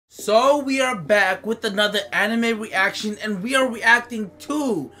So we are back with another anime reaction, and we are reacting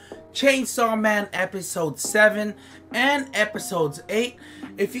to Chainsaw Man episode 7 and episodes 8.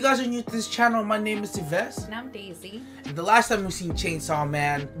 If you guys are new to this channel, my name is 𝐬𝐤𝐿. And I'm Daisy. And the last time we seen Chainsaw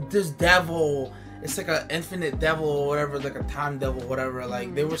Man, this devil, it's like an infinite devil or whatever, like a time devil, whatever.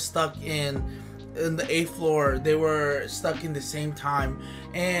 Like they were stuck in the 8th floor. They were stuck in the same time,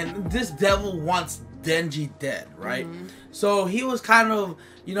 and this devil wants Denji dead, right? So he was kind of,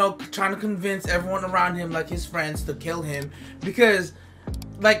 you know, trying to convince everyone around him, like his friends, to kill him because,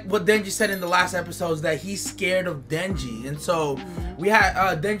 like what Denji said in the last episodes, that he's scared of Denji. And so we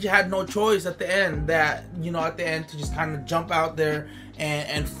had Denji had no choice at the end, that, you know, at the end, to just kind of jump out there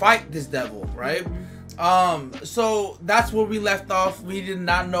and fight this devil, right? So that's where we left off. We did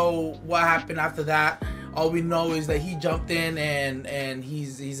not know what happened after that. All we know is that he jumped in and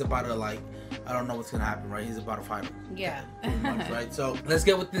he's about to, like, I don't know what's gonna happen, right? He's about to fight him. Yeah. Much, right? So let's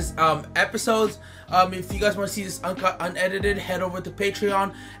get with this episodes. If you guys want to see this uncut, unedited, head over to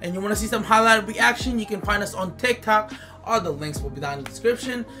Patreon. And you want to see some highlighted reaction, you can find us on TikTok. All the links will be down in the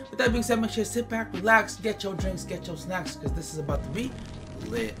description. With that being said, make sure to sit back, relax, get your drinks, get your snacks, because this is about to be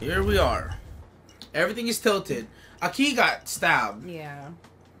lit. Here we are. Everything is tilted. Aki got stabbed. Yeah.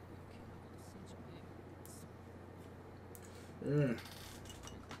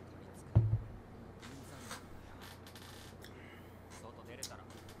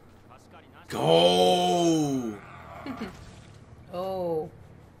 Go. Oh.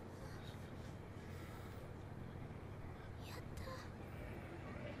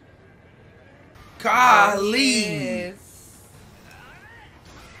 Golly. Yes.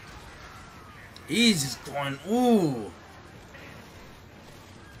 He's just going, ooh.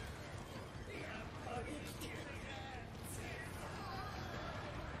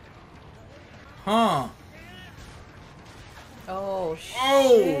 Huh. Oh, shit.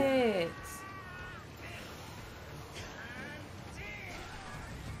 Oh.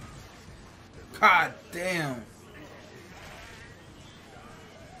 God damn.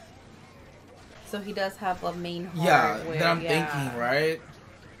 So he does have a main heart. Yeah, where, that I'm thinking, right?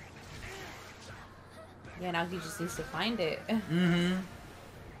 Yeah, now he just needs to find it.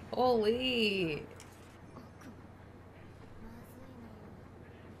 Oh Holy.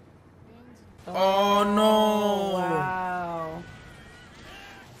 no. Wow.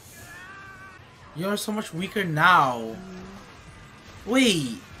 You're so much weaker now.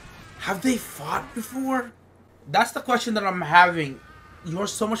 Wait, have they fought before? That's the question that I'm having. You're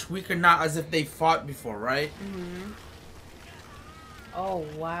so much weaker now, as if they fought before, right? Oh,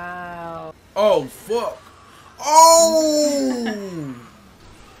 wow. Oh, fuck. Oh!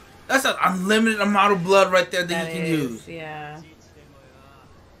 That's an unlimited amount of blood right there that you can use. Yeah.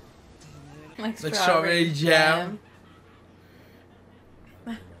 Like strawberry jam.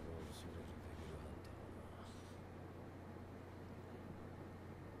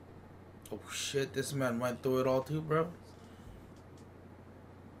 Oh shit, this man went through it all too, bro.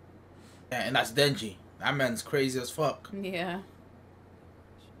 Yeah, and that's Denji. That man's crazy as fuck. Yeah.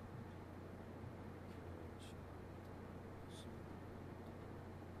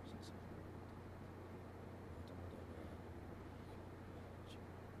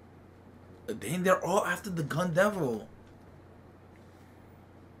 Dang, they're all after the gun devil.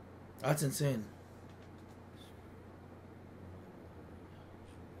 That's insane.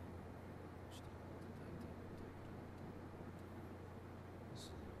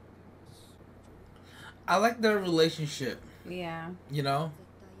 I like their relationship. Yeah. You know?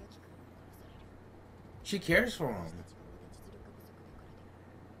 She cares for him.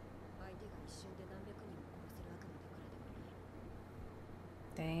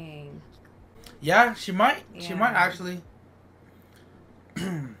 Dang. Yeah, she might. Yeah. She might actually.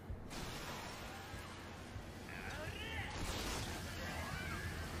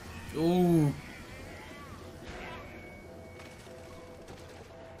 Ooh.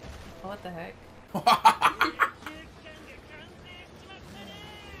 What the heck?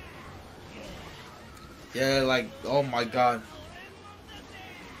 Yeah, like, oh my god.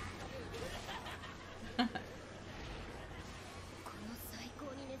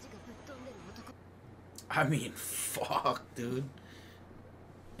 I mean, fuck, dude.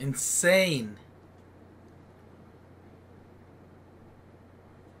 Insane.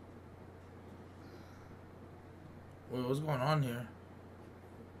 Wait, what's going on here?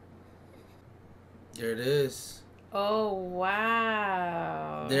 There it is. Oh,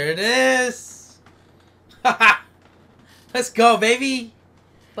 wow. There it is. Let's go, baby.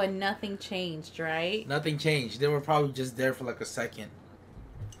 But nothing changed, right? Nothing changed. They were probably just there for like a second.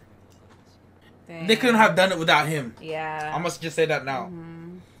 Dang. They couldn't have done it without him. Yeah. I must just say that now.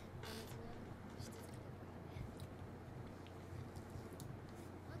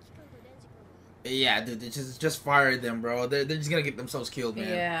 Yeah, dude, they just fire them, bro. They're just gonna get themselves killed, man.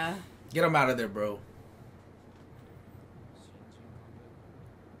 Yeah. Get them out of there, bro.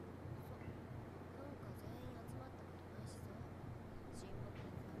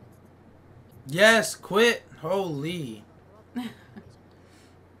 Yes, quit. Holy.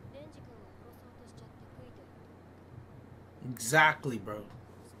 Exactly, bro.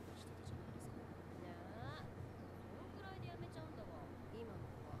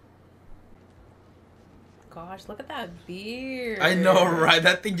 Gosh, look at that beard. I know, right?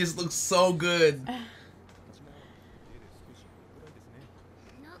 That thing just looks so good.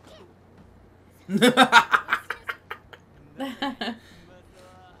 Look at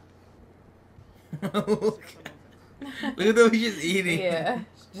the way she's eating. Yeah,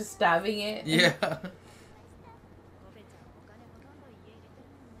 just stabbing it. Yeah.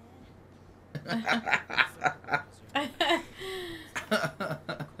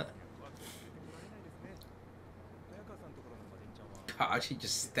 God, she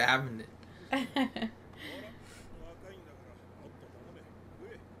just stabbing it.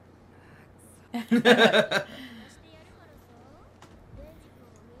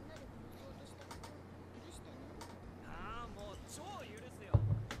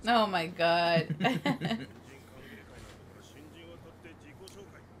 Oh my god.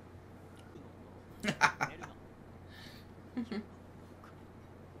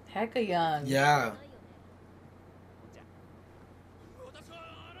 Hecka young. Yeah.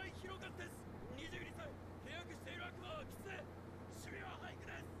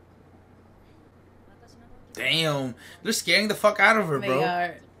 Damn, they're scaring the fuck out of her, bro. They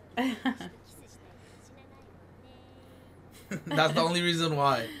are. That's the only reason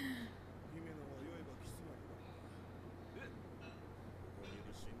why.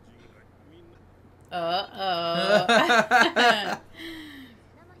 Uh-oh.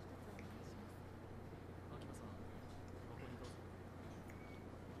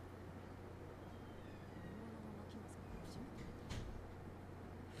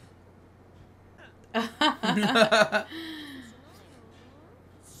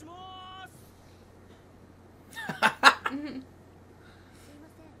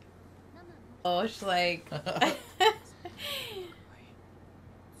 Oh, she's like...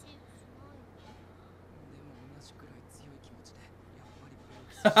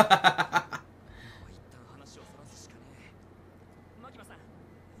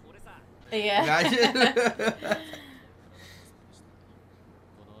 Yeah.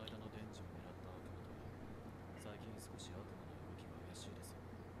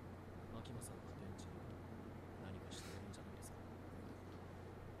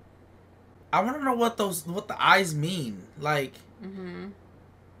 I want to know what the eyes mean. Like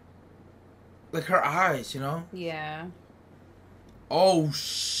her eyes, you know? Yeah. Oh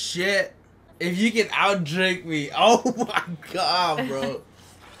shit! If you can outdrink me, oh my god, bro.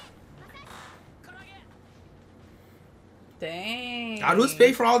 Dang. God, who's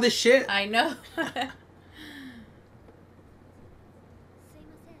paying for all this shit? I know.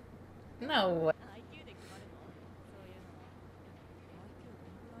 No way.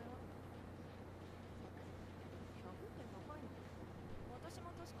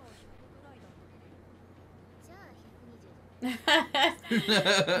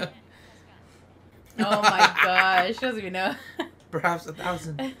 Oh my gosh, she doesn't even know. Perhaps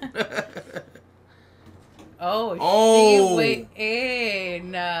 1,000. Oh, Oh. she went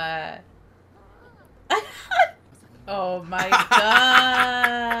in. Oh my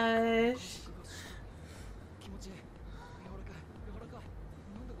gosh.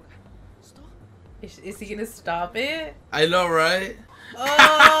 Is he gonna stop it? I know, right?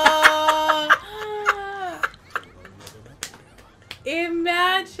 Oh!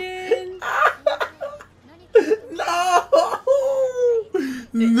 Imagine. No!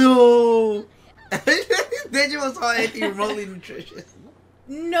 No! Then you was all anything remotely nutritious.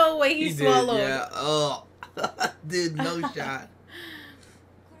 No way he swallowed. Did, yeah. Oh. Dude, no shot.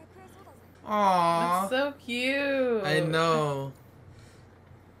 Aww. That's so cute. I know.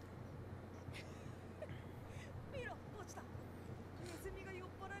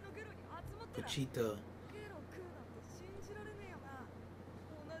 Pochito.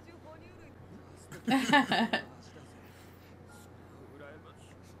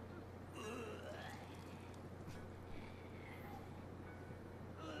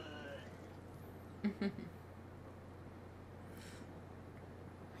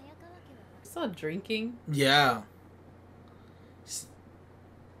 Still drinking? Yeah.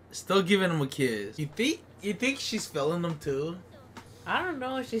 Still giving him a kiss. You think she's feeling him too? I don't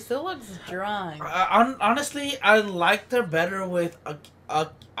know. She still looks drunk. Honestly, I liked her better with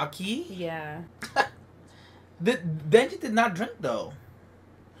Aki. Yeah. Denji did not drink though.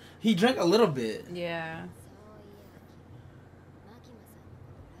 He drank a little bit. Yeah.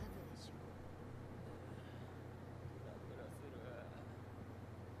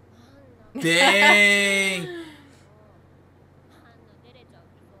 Dang.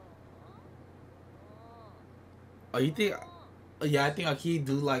 Oh, you think? Yeah, I think Aki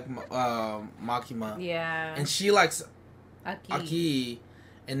do like Makima. Yeah. And she likes Aki. Aki,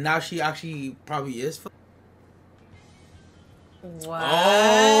 and now she actually probably is. What?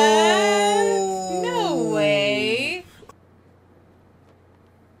 Oh. No way.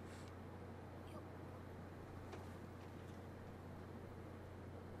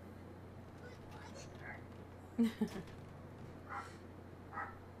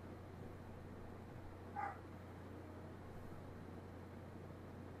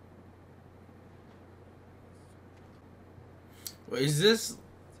 Wait, is this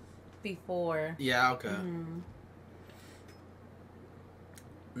Before. Yeah, okay. Mm-hmm.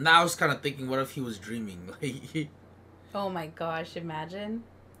 Now I was kind of thinking, what if he was dreaming? Like, Oh my gosh, imagine.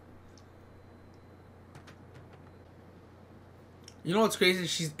 you know what's crazy?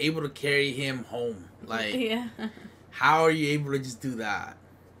 She's able to carry him home. Like, Yeah. how are you able to just do that?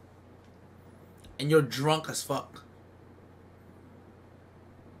 And you're drunk as fuck.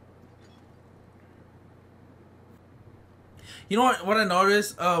 You know what I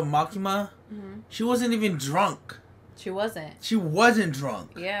noticed? Makima, she wasn't even drunk. She wasn't. She wasn't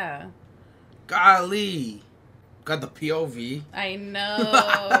drunk. Yeah. Golly. Got the POV. I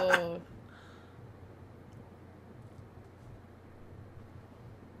know.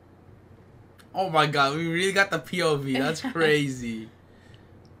 Oh my god, we really got the POV. That's crazy.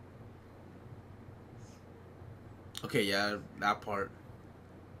 Okay, yeah, that part.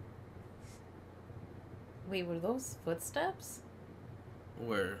 Wait, were those footsteps?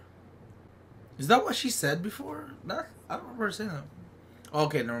 Where? Is that what she said before? That I don't remember her saying that.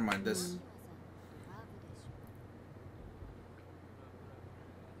 Okay, never mind this.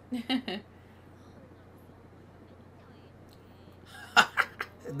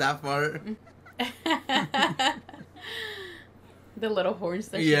 That part. The little horns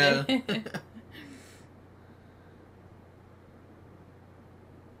that Yeah. she did.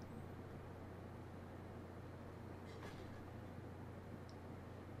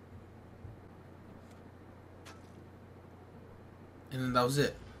 And then that was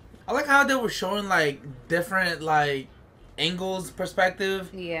it. I like how they were showing like different like angles,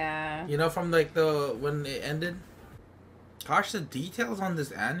 perspective. Yeah. You know, from like the when it ended. Gosh, the details on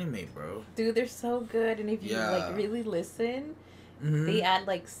this anime, bro. Dude, they're so good, and if you like really listen, they add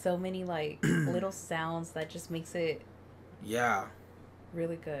like so many like little sounds that just makes it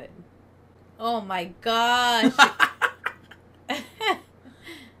really good. Oh my gosh.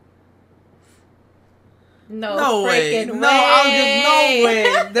 No way. freaking way. No, no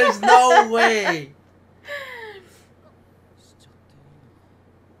way. There's no way.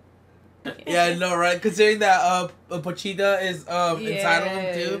 Yeah, no, right? Considering that Pochita is inside of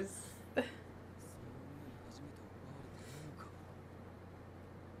him too.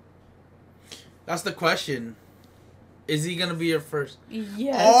 That's the question. Is he gonna be your first?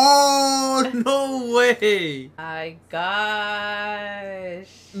 Yes. Oh no way! My gosh.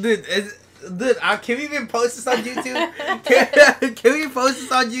 Dude, can we even post this on YouTube? Can we post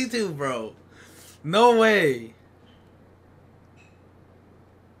this on YouTube, bro? No way.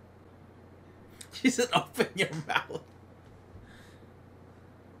 She said, "Open your mouth."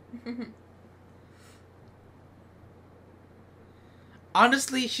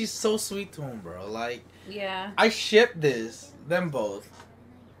 Honestly, she's so sweet to him, bro. Like, yeah, I ship them both.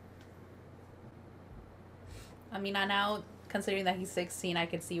 I mean, I now, considering that he's 16, I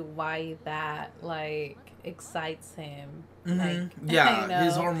can see why that like excites him. Like, yeah,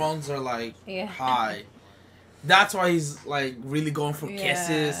 his hormones are like high. That's why he's like really going for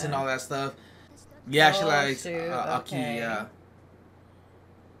kisses and all that stuff. Yeah, she likes Aki. Yeah.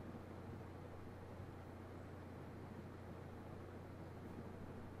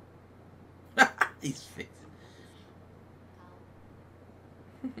 He's fixed.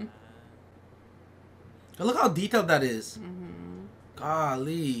 Look how detailed that is.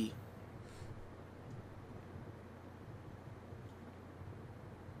 Golly.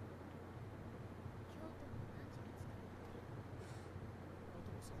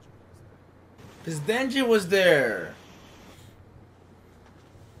 Because Denji was there.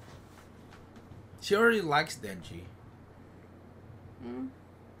 She already likes Denji.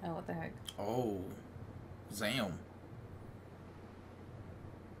 Oh, what the heck? Oh. Zam.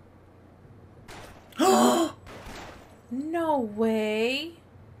 No way.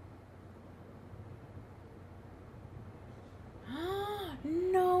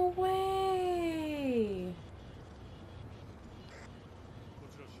 No way.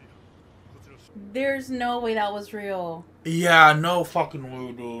 There's no way that was real. Yeah, no fucking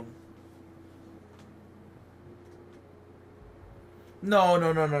way, dude. No.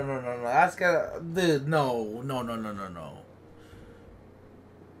 That's got, dude. No.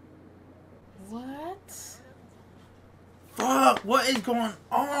 What? Fuck! What is going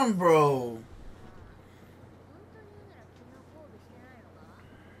on, bro?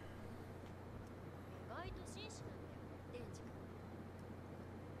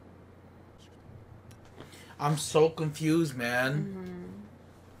 I'm so confused, man.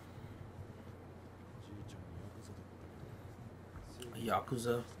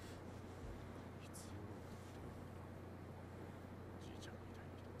 Yakuza.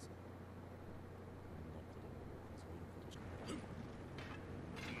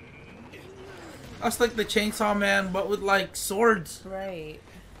 That's like the Chainsaw Man, but with like swords. Right.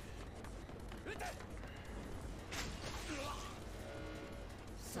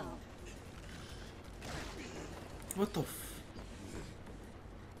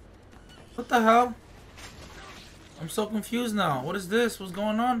 What the hell? I'm so confused now. What is this? What's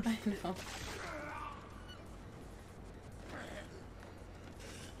going on? I know.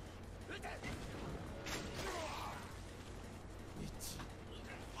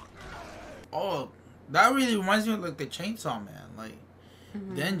 Oh, that really reminds me of like the Chainsaw Man, like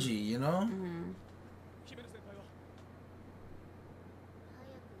Denji, you know?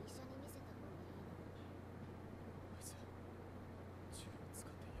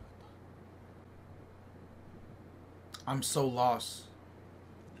 I'm so lost.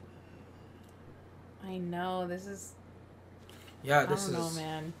 I know, this is... Yeah, this I don't know,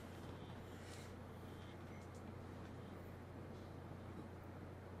 man.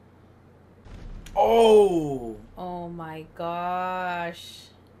 Oh! Oh my gosh.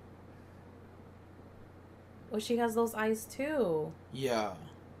 Well, she has those eyes too. Yeah.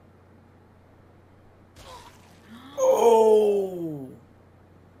 Oh!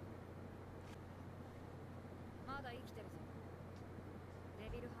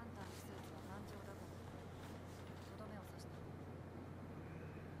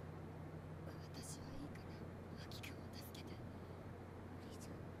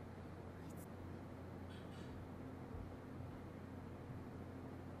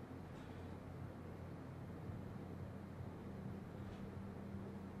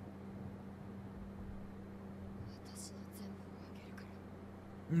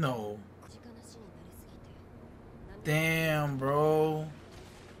 No. Damn, bro.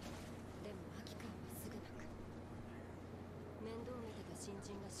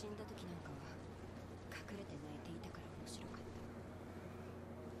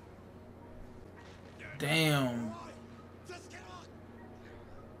 Damn.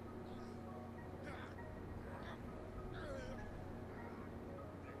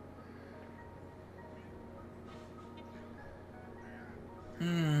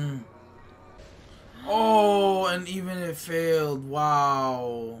 Oh, and even it failed.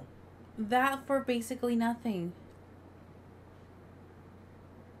 Wow. That for basically nothing.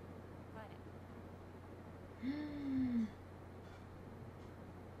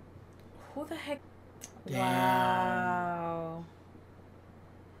 Who the heck? Damn. Wow.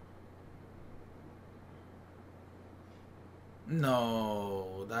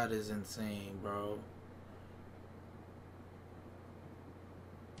 No, that is insane, bro.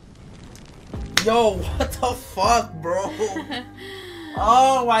 Yo, what the fuck, bro?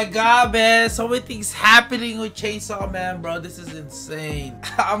 Oh my god, man. So many things happening with Chainsaw Man, bro. This is insane.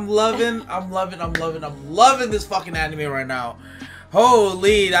 I'm loving this fucking anime right now.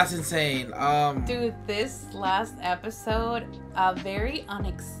 Holy, that's insane. Dude, this last episode, very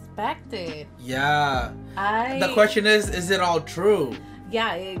unexpected. Yeah. The question is it all true?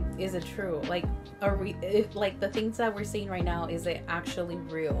 Yeah, is it true? Like, are we, like, the things that we're seeing right now, is it actually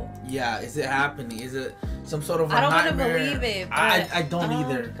real? Yeah, is it happening? Is it some sort of a I don't nightmare? Want to believe it. But, I don't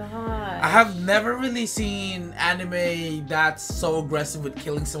either. God. I have never really seen anime that's so aggressive with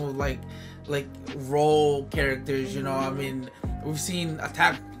killing some of like role characters. You know, I mean, we've seen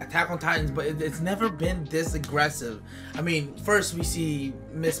Attack on Titans, but it's never been this aggressive. I mean, first we see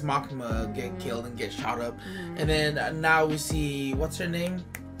Miss Makima get killed and get shot up, and then now we see, what's her name?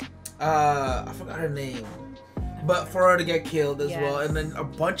 I forgot her name, but for her to get killed as well, and then a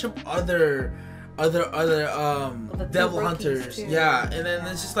bunch of other devil hunters, and then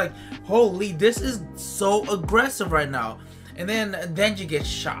it's just like, holy, this is so aggressive right now. And then Denji gets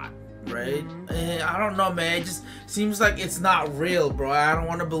shot, right? I don't know, man. It just seems like it's not real, bro. I don't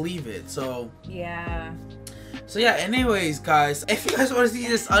want to believe it. So yeah. So yeah, anyways, guys, if you guys want to see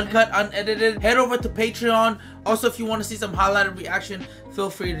this uncut, unedited, head over to Patreon. Also, if you want to see some highlighted reaction, feel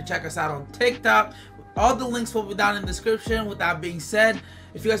free to check us out on TikTok. All the links will be down in the description. With that being said,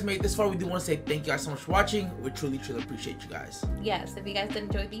 if you guys made it this far, we do want to say thank you guys so much for watching. We truly, truly appreciate you guys. Yes, if you guys did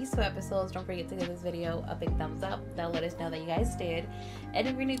enjoy these 2 episodes, don't forget to give this video a big thumbs up. That'll let us know that you guys did. And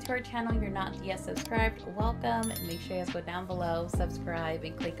if you're new to our channel, you're not yet subscribed, welcome. Make sure you guys go down below, subscribe,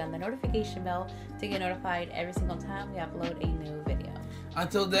 and click on the notification bell to get notified every single time we upload a new video.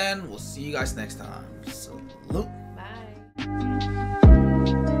 Until then, we'll see you guys next time. Salute. Bye.